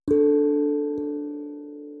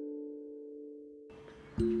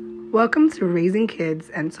Welcome to Raising Kids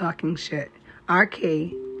and Talking Shit,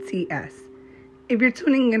 RKTS. If you're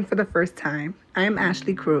tuning in for the first time, I am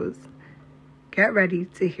Ashley Cruz. Get ready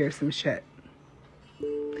to hear some shit.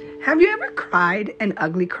 Have you ever cried an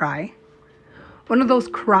ugly cry? One of those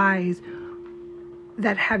cries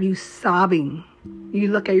that have you sobbing. You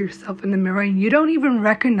look at yourself in the mirror and you don't even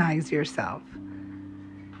recognize yourself.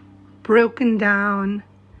 Broken down,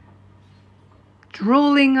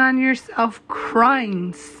 drooling on yourself,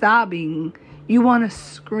 crying, sobbing. You want to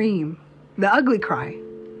scream. The ugly cry.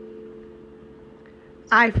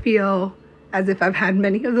 I feel as if I've had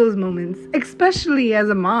many of those moments, especially as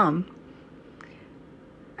a mom.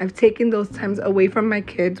 I've taken those times away from my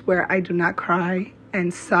kids where I do not cry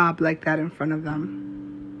and sob like that in front of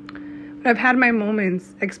them. But I've had my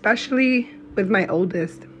moments, especially with my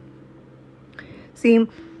oldest. See,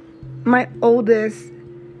 my oldest,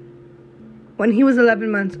 when he was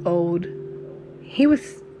 11 months old, he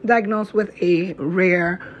was diagnosed with a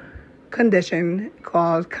rare condition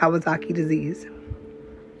called Kawasaki disease.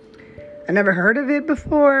 I never heard of it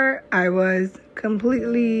before. I was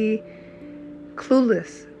completely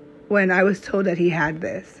clueless when I was told that he had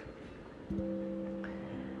this.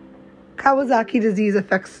 Kawasaki disease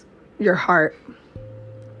affects your heart.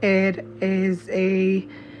 It is a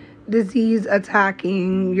disease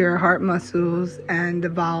attacking your heart muscles and the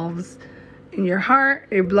valves in your heart,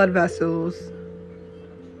 your blood vessels.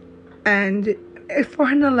 And for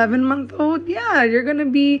an 11-month-old, you're going to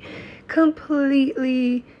be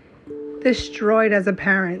completely destroyed as a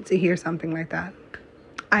parent to hear something like that.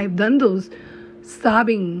 I've done those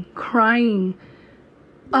sobbing, crying,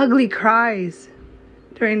 ugly cries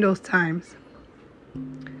during those times.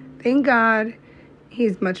 Thank God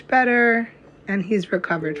he's much better and he's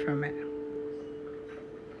recovered from it.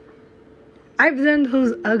 I've done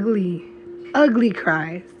those ugly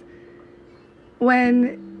cries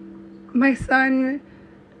when my son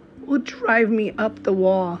would drive me up the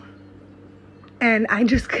wall and I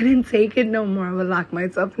just couldn't take it no more. I would lock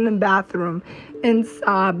myself in the bathroom and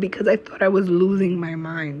sob because I thought I was losing my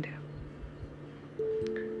mind.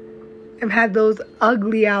 I've had those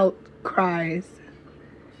ugly out cries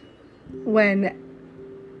when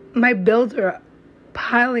my bills are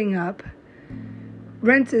piling up,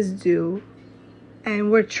 rent is due,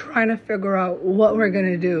 and we're trying to figure out what we're going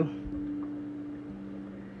to do.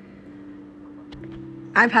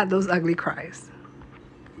 I've had those ugly cries.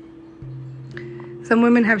 Some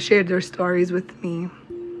women have shared their stories with me.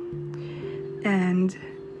 And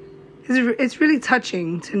it's really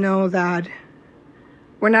touching to know that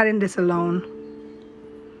we're not in this alone.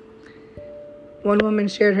 One woman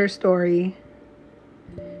shared her story.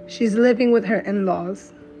 She's living with her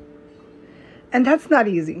in-laws. And that's not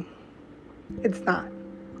easy. It's not.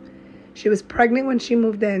 She was pregnant when she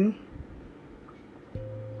moved in.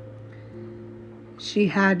 She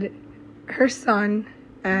had her son,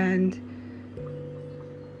 and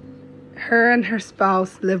her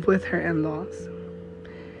spouse live with her in-laws.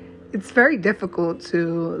 It's very difficult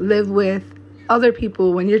to live with other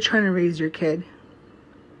people when you're trying to raise your kid.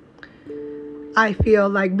 I feel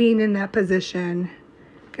like being in that position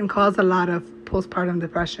can cause a lot of postpartum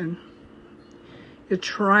depression. You're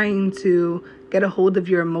trying to get a hold of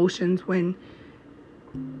your emotions when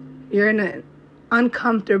you're in an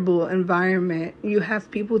uncomfortable environment. You have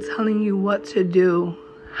people telling you what to do,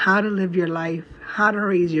 how to live your life, how to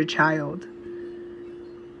raise your child.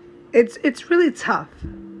 It's really tough.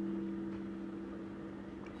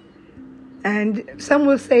 And some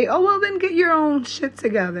will say, oh, well, then get your own shit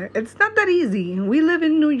together. It's not that easy. We live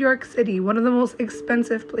in New York City, one of the most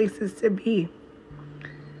expensive places to be.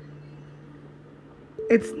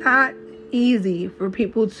 It's not easy for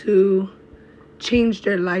people to change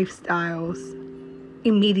their lifestyles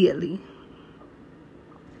immediately.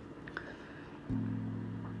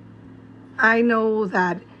 I know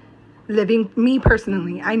that living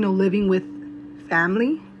with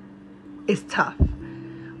family is tough.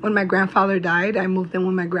 When my grandfather died, I moved in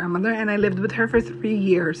with my grandmother and I lived with her for 3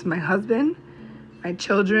 years. My husband, my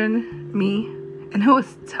children, me, and it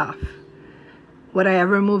was tough. Would I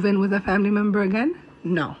ever move in with a family member again?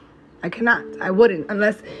 No, I cannot. I wouldn't,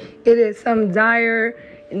 unless it is some dire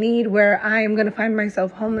need where I am going to find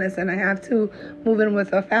myself homeless and I have to move in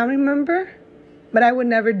with a family member. But I would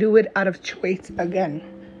never do it out of choice again.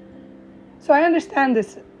 So I understand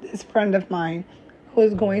this friend of mine who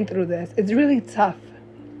is going through this. It's really tough.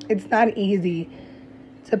 It's not easy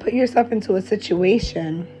to put yourself into a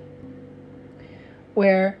situation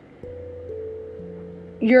where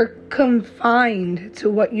you're confined to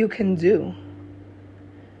what you can do.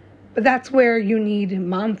 But that's where you need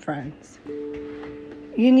mom friends.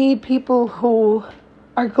 You need people who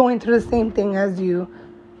are going through the same thing as you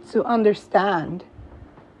to understand,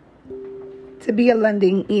 to be a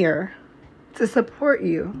lending ear, to support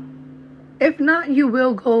you. If not, you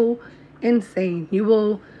will go insane. You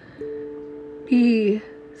will be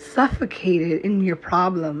suffocated in your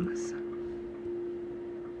problems.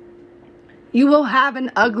 You will have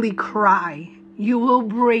an ugly cry. You will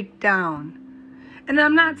break down. And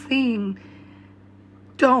I'm not saying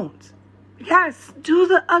don't. Yes, do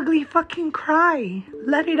the ugly fucking cry.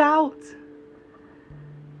 Let it out.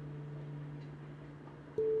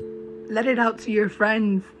 Let it out to your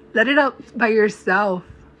friends. Let it out by yourself.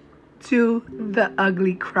 To the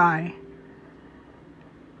ugly cry.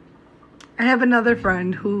 I have another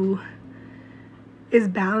friend who is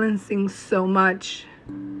balancing so much.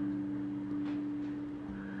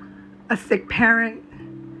 A sick parent,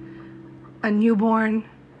 a newborn,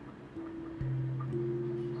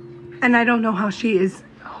 and I don't know how she is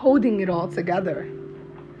holding it all together.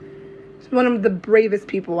 She's one of the bravest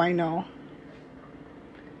people I know.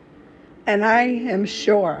 And I am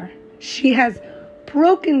sure she has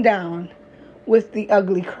broken down with the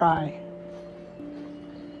ugly cry.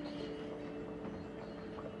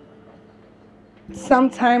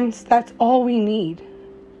 Sometimes that's all we need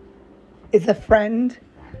is a friend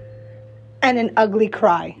and an ugly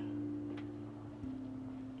cry.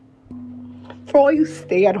 For all you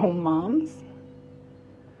stay-at-home moms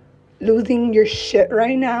losing your shit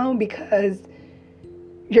right now because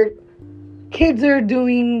your kids are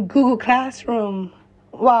doing Google Classroom,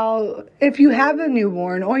 while if you have a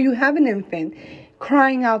newborn or you have an infant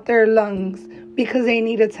crying out their lungs because they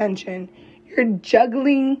need attention, you're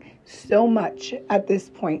juggling so much at this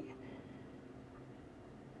point.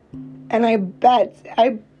 And I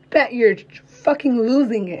bet you're fucking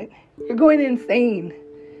losing it. You're going insane.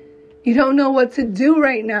 You don't know what to do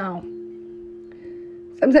right now.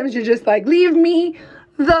 Sometimes you're just like, leave me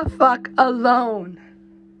the fuck alone.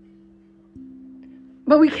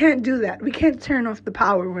 But we can't do that. We can't turn off the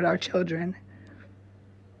power with our children.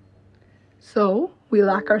 So we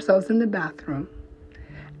lock ourselves in the bathroom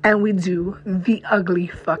and we do the ugly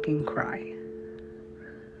fucking cry.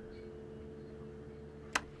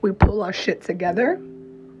 We pull our shit together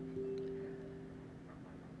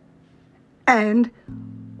and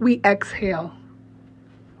we exhale.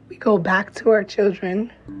 We go back to our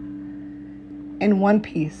children in one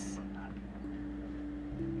piece.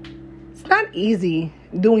 It's not easy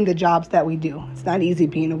doing the jobs that we do. It's not easy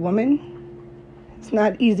being a woman. It's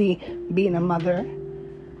not easy being a mother.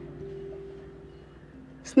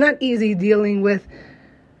 It's not easy dealing with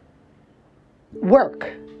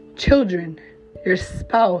work, children, your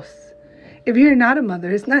spouse. If you're not a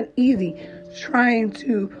mother, it's not easy trying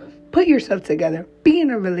to put yourself together, be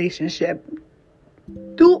in a relationship,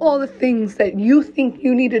 do all the things that you think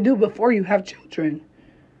you need to do before you have children.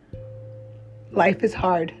 Life is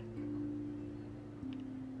hard.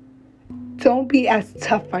 Don't be as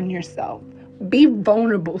tough on yourself. Be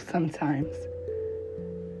vulnerable sometimes.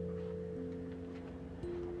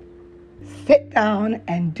 Sit down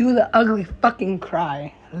and do the ugly fucking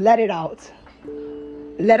cry. Let it out.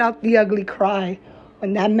 Let out the ugly cry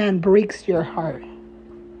when that man breaks your heart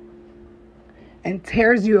and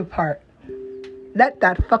tears you apart. Let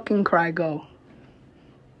that fucking cry go.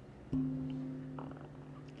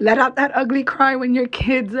 Let out that ugly cry when your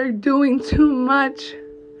kids are doing too much.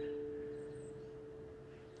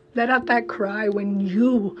 Let out that cry when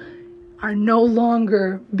you are no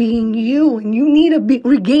longer being you and you need to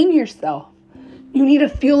regain yourself. You need to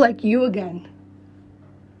feel like you again.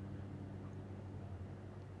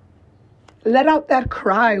 Let out that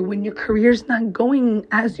cry when your career's not going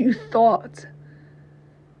as you thought.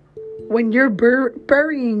 When you're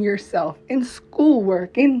burying yourself in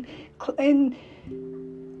schoolwork, in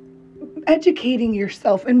educating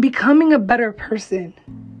yourself and becoming a better person.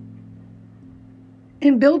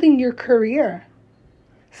 In building your career.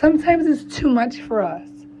 Sometimes it's too much for us.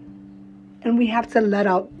 And we have to let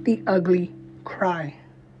out the ugly cry.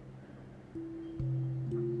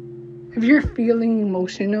 If you're feeling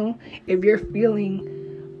emotional, if you're feeling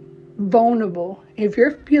vulnerable, if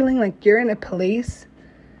you're feeling like you're in a place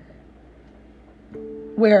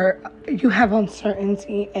where you have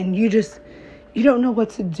uncertainty and you don't know what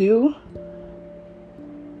to do,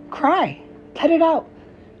 cry. Let it out.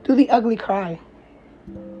 Do the ugly cry.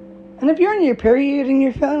 And if you're on your period and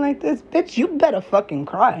you're feeling like this, bitch, you better fucking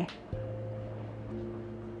cry.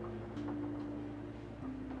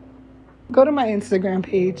 Go to my Instagram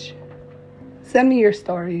page. Send me your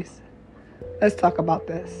stories. Let's talk about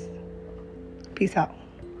this. Peace out.